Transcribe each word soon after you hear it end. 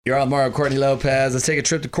You're on Mario Courtney Lopez. Let's take a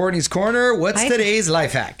trip to Courtney's Corner. What's today's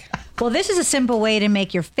life hack? Well, this is a simple way to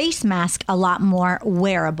make your face mask a lot more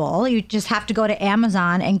wearable. You just have to go to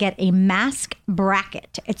Amazon and get a mask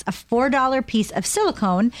bracket. It's a $4 piece of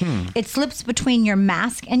silicone. It slips between your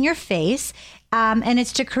mask and your face. And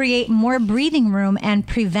it's to create more breathing room and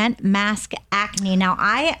prevent mask acne. Now,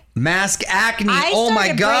 Mask acne. Oh my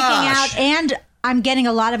started gosh. breaking out, and I'm getting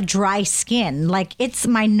a lot of dry skin. Like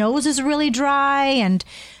my nose is really dry, and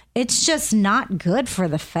it's just not good for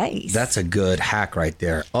the face. That's a good hack right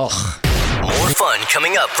there. Ugh. More fun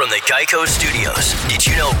coming up from the Geico Studios. Did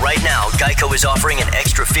you know right now Geico is offering an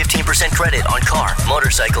extra 15% credit on car,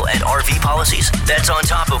 motorcycle, and RV policies? That's on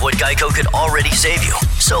top of what Geico could already save you.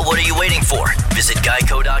 So what are you waiting for? Visit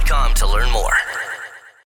geico.com to learn more.